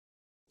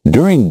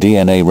During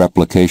DNA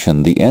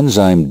replication, the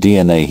enzyme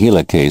DNA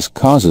helicase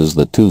causes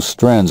the two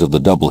strands of the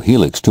double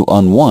helix to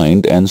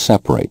unwind and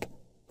separate,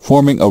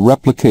 forming a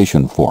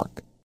replication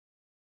fork.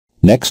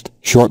 Next,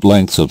 short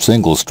lengths of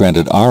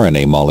single-stranded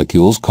RNA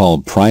molecules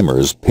called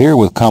primers pair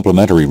with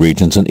complementary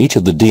regions in each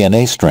of the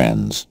DNA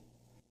strands.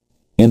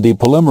 In the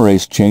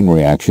polymerase chain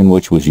reaction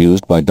which was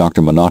used by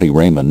Dr.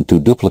 Menotti-Raymond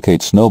to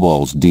duplicate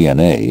Snowball's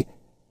DNA,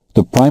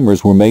 the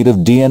primers were made of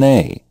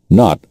DNA,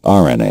 not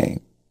RNA.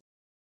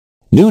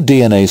 New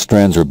DNA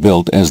strands are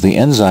built as the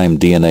enzyme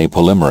DNA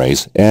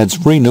polymerase adds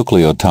free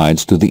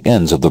nucleotides to the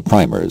ends of the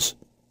primers.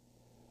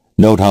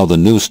 Note how the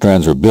new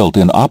strands are built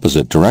in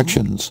opposite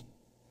directions.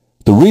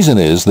 The reason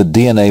is that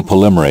DNA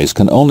polymerase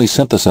can only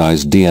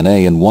synthesize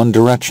DNA in one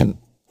direction,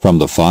 from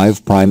the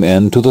 5'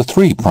 end to the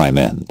 3'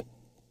 end.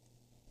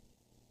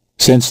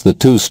 Since the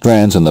two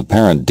strands in the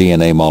parent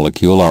DNA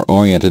molecule are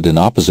oriented in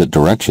opposite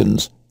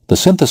directions, the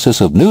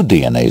synthesis of new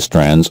DNA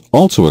strands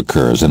also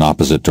occurs in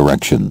opposite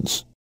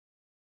directions.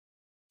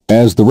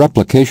 As the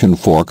replication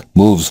fork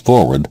moves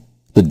forward,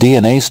 the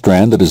DNA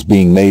strand that is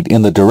being made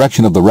in the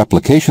direction of the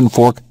replication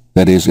fork,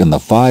 that is in the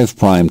 5'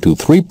 to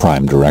 3'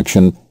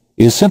 direction,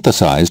 is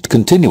synthesized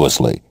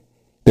continuously.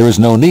 There is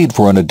no need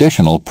for an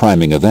additional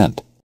priming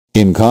event.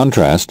 In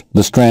contrast,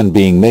 the strand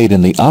being made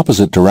in the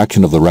opposite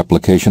direction of the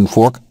replication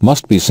fork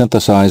must be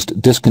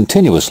synthesized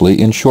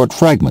discontinuously in short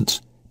fragments,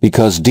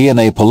 because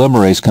DNA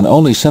polymerase can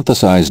only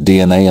synthesize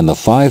DNA in the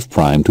 5'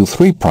 to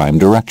 3'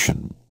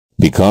 direction.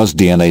 Because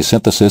DNA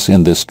synthesis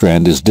in this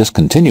strand is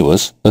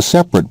discontinuous, a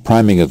separate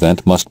priming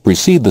event must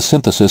precede the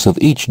synthesis of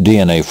each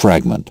DNA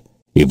fragment.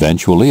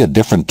 Eventually, a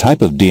different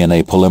type of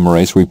DNA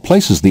polymerase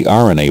replaces the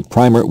RNA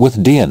primer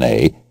with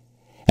DNA,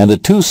 and the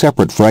two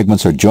separate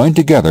fragments are joined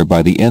together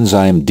by the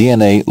enzyme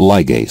DNA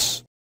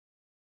ligase.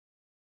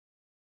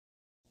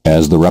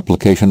 As the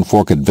replication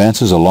fork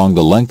advances along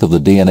the length of the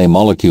DNA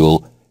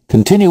molecule,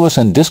 continuous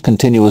and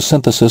discontinuous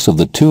synthesis of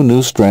the two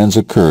new strands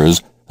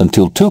occurs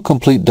until two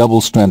complete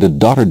double-stranded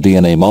daughter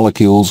DNA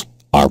molecules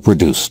are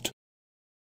produced.